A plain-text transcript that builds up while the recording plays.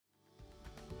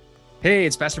Hey,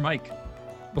 it's Pastor Mike.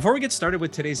 Before we get started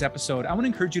with today's episode, I want to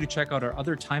encourage you to check out our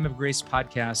other Time of Grace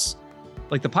podcasts,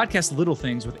 like the podcast Little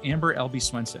Things with Amber L.B.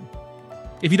 Swenson.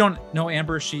 If you don't know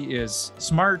Amber, she is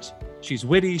smart, she's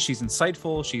witty, she's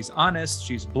insightful, she's honest,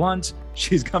 she's blunt,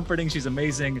 she's comforting, she's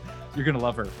amazing. You're going to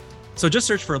love her. So just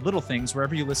search for Little Things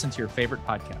wherever you listen to your favorite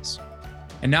podcasts.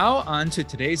 And now on to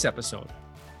today's episode.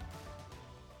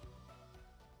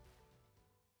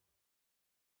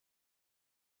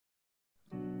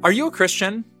 Are you a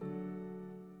Christian?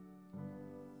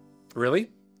 Really?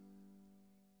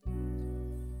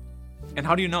 And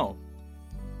how do you know?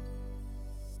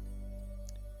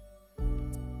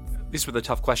 These were the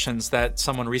tough questions that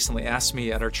someone recently asked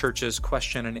me at our church's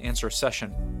question and answer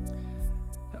session.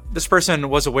 This person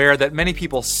was aware that many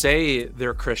people say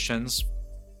they're Christians,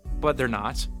 but they're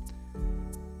not.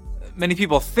 Many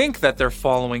people think that they're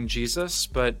following Jesus,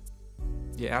 but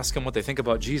you ask them what they think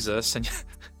about Jesus, and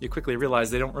you quickly realize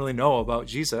they don't really know about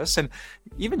Jesus. And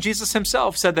even Jesus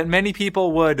himself said that many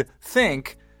people would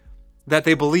think that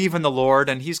they believe in the Lord,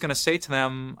 and he's going to say to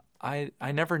them, I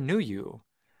never knew you.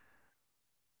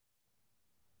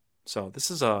 So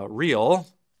this is a real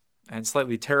and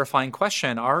slightly terrifying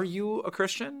question. Are you a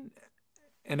Christian?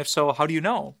 And if so, how do you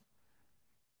know?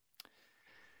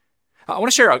 I want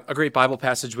to share a great Bible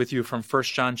passage with you from 1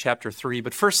 John chapter 3,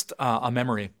 but first, a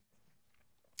memory.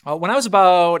 When I was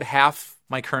about half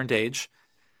my current age,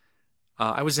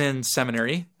 I was in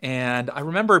seminary, and I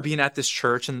remember being at this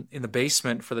church in the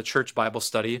basement for the church Bible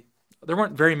study. There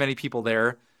weren't very many people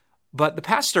there, but the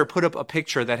pastor put up a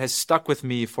picture that has stuck with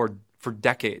me for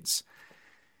decades.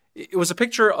 It was a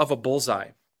picture of a bullseye,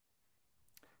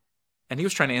 and he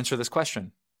was trying to answer this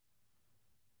question.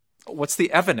 What's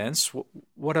the evidence?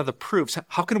 What are the proofs?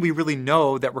 How can we really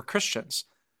know that we're Christians?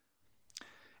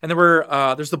 And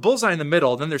there's the bullseye in the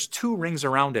middle, then there's two rings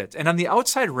around it. And on the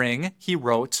outside ring, he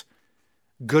wrote,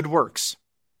 good works.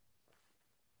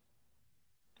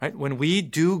 Right? When we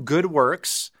do good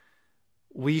works,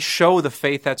 we show the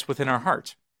faith that's within our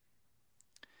heart.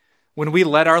 When we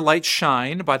let our light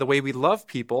shine by the way we love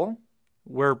people,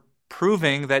 we're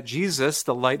proving that Jesus,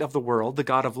 the light of the world, the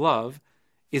God of love,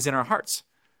 is in our hearts.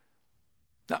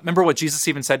 Now, remember what Jesus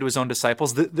even said to his own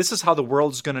disciples? This is how the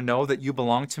world's going to know that you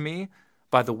belong to me,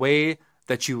 by the way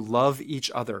that you love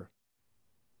each other.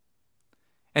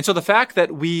 And so the fact that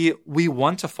we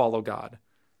want to follow God,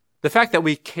 the fact that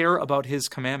we care about his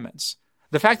commandments,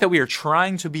 the fact that we are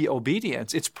trying to be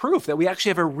obedient, it's proof that we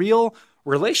actually have a real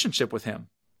relationship with him.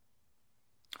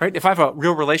 Right? If I have a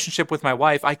real relationship with my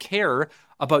wife, I care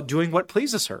about doing what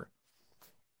pleases her.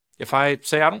 If I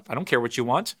say, I don't care what you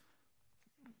want,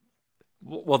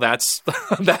 well, that's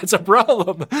a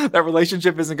problem. That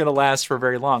relationship isn't going to last for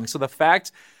very long. So the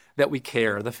fact that we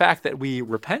care, the fact that we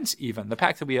repent even, the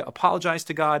fact that we apologize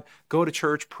to God, go to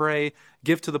church, pray,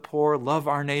 give to the poor, love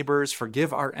our neighbors,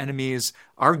 forgive our enemies,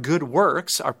 our good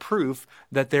works are proof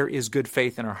that there is good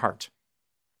faith in our heart.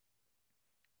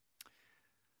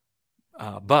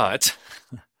 But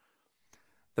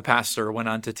the pastor went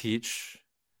on to teach,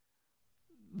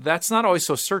 that's not always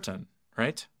so certain,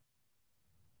 right?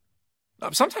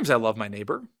 Sometimes I love my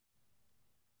neighbor.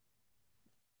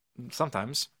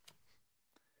 Sometimes.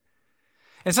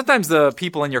 And sometimes the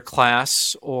people in your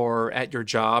class or at your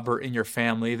job or in your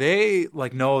family, they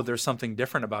know there's something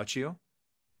different about you.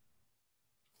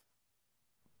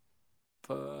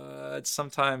 But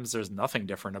sometimes there's nothing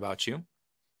different about you.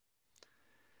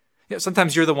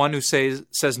 Sometimes you're the one who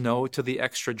says no to the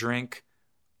extra drink,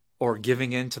 or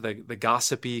giving in to the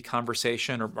gossipy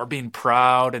conversation, or being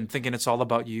proud and thinking it's all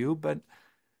about you. But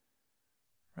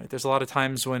right, there's a lot of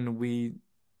times when we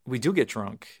do get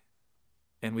drunk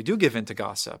and we do give in to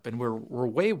gossip, and we're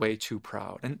way, way too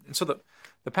proud. And so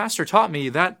the pastor taught me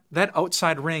that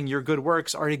outside ring, your good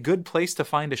works, are a good place to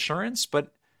find assurance,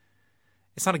 but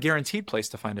it's not a guaranteed place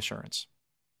to find assurance.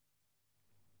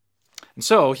 And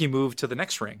so he moved to the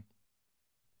next ring.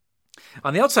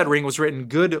 On the outside ring was written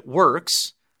good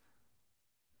works.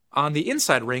 On the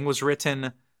inside ring was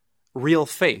written real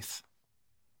faith.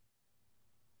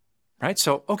 Right?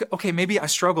 So, okay, maybe I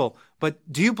struggle, but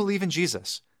do you believe in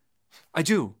Jesus? I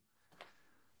do.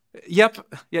 Yep,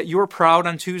 yeah, you were proud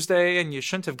on Tuesday and you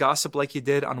shouldn't have gossiped like you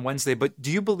did on Wednesday, but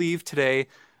do you believe today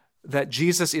that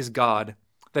Jesus is God,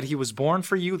 that he was born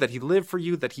for you, that he lived for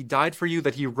you, that he died for you,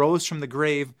 that he rose from the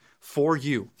grave for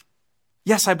you?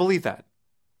 Yes, I believe that.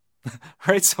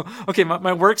 Right? So, okay,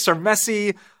 my works are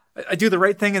messy. I do the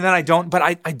right thing and then I don't, but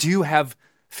I do have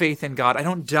faith in God. I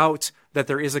don't doubt that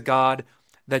there is a God,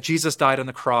 that Jesus died on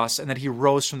the cross and that he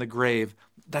rose from the grave.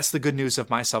 That's the good news of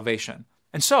my salvation.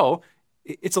 And so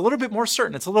it's a little bit more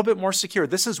certain. It's a little bit more secure.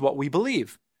 This is what we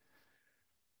believe.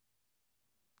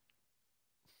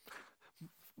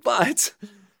 But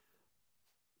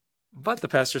the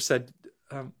pastor said,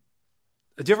 do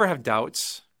you ever have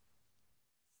doubts?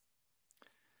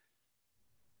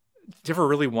 Do you ever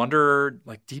really wonder,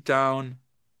 like deep down,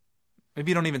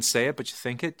 maybe you don't even say it, but you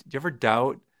think it? Do you ever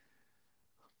doubt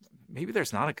maybe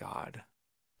there's not a God?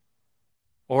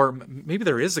 Or maybe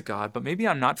there is a God, but maybe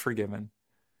I'm not forgiven.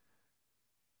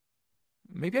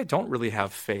 Maybe I don't really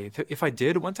have faith. If I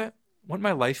did, wouldn't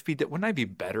my life be, wouldn't I be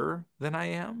better than I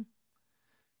am?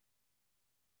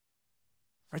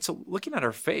 Right, so looking at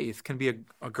our faith can be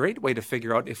a great way to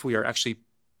figure out if we are actually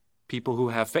people who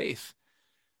have faith.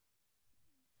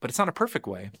 But it's not a perfect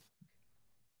way.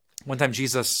 One time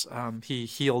Jesus, he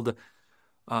healed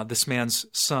this man's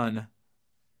son.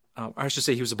 I should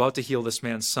say he was about to heal this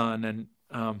man's son.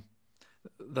 And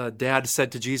the dad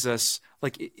said to Jesus,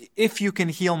 like, if you can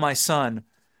heal my son.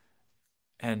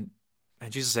 And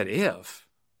Jesus said, if.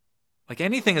 Like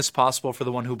anything is possible for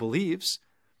the one who believes.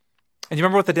 And you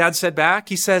remember what the dad said back?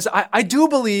 He says, I do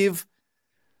believe,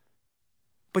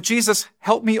 but Jesus,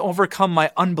 help me overcome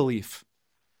my unbelief.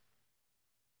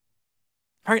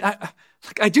 All right,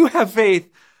 I do have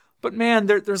faith, but man,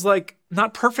 there's like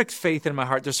not perfect faith in my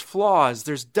heart. There's flaws,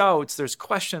 there's doubts, there's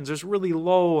questions, there's really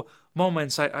low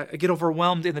moments. I get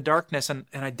overwhelmed in the darkness and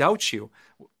I doubt you.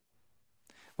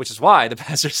 Which is why the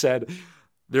pastor said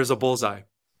there's a bullseye.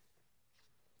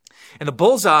 And the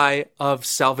bullseye of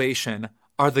salvation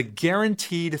are the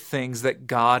guaranteed things that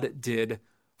God did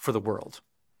for the world.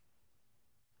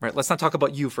 Right? Let's not talk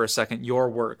about you for a second, your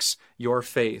works, your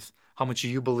faith, how much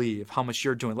you believe, how much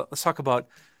you're doing. Let's talk about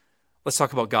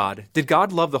God. Did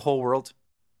God love the whole world,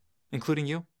 including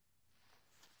you?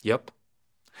 Yep.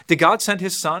 Did God send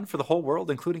his son for the whole world,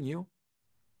 including you?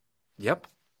 Yep.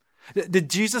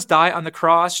 Did Jesus die on the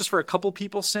cross just for a couple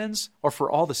people's sins or for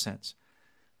all the sins?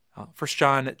 1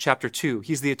 John chapter 2,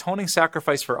 he's the atoning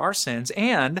sacrifice for our sins,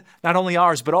 and not only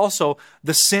ours, but also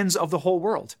the sins of the whole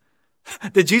world.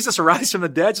 Did Jesus arise from the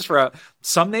dead just for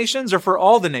some nations or for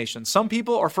all the nations? Some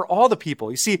people or for all the people?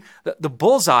 You see, the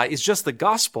bullseye is just the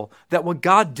gospel, that what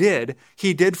God did,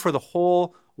 he did for the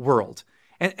whole world.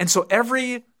 And so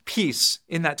every piece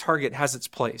in that target has its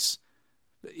place.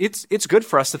 It's good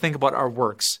for us to think about our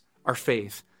works, our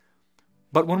faith.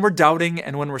 But when we're doubting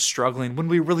and when we're struggling, when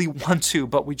we really want to,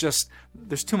 but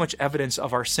there's too much evidence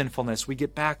of our sinfulness, we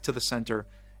get back to the center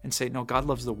and say, no, God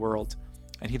loves the world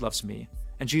and he loves me.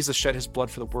 And Jesus shed his blood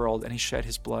for the world and he shed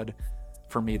his blood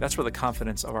for me. That's where the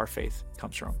confidence of our faith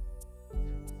comes from.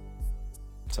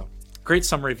 So, great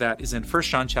summary of that is in 1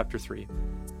 John chapter 3.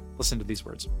 Listen to these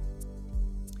words.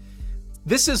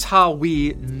 This is how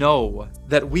we know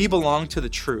that we belong to the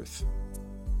truth,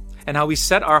 and how we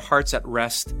set our hearts at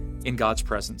rest in God's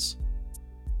presence.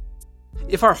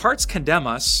 If our hearts condemn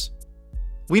us,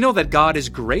 we know that God is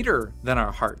greater than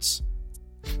our hearts,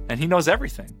 and he knows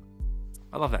everything.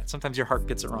 I love that. Sometimes your heart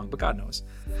gets it wrong, but God knows.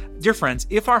 Dear friends,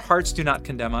 if our hearts do not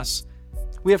condemn us,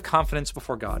 we have confidence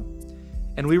before God,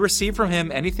 and we receive from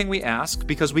him anything we ask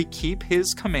because we keep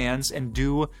his commands and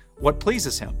do what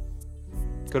pleases him.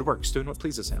 Good works, doing what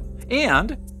pleases him.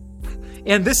 And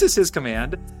this is his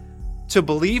command, to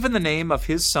believe in the name of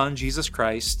his Son, Jesus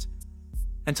Christ,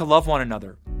 and to love one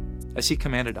another as he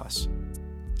commanded us.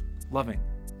 Loving,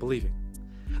 believing.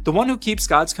 The one who keeps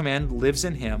God's command lives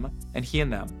in him, and he in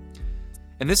them.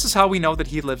 And this is how we know that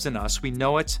he lives in us. We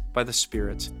know it by the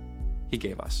Spirit he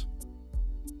gave us.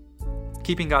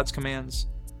 Keeping God's commands,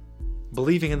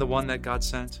 believing in the one that God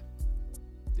sent,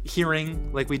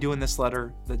 hearing, like we do in this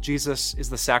letter, that Jesus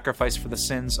is the sacrifice for the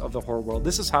sins of the whole world.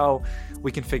 This is how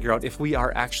we can figure out if we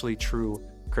are actually true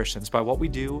Christians, by what we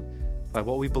do, by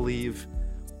what we believe,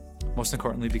 most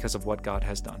importantly, because of what God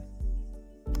has done.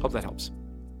 Hope that helps.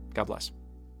 God bless.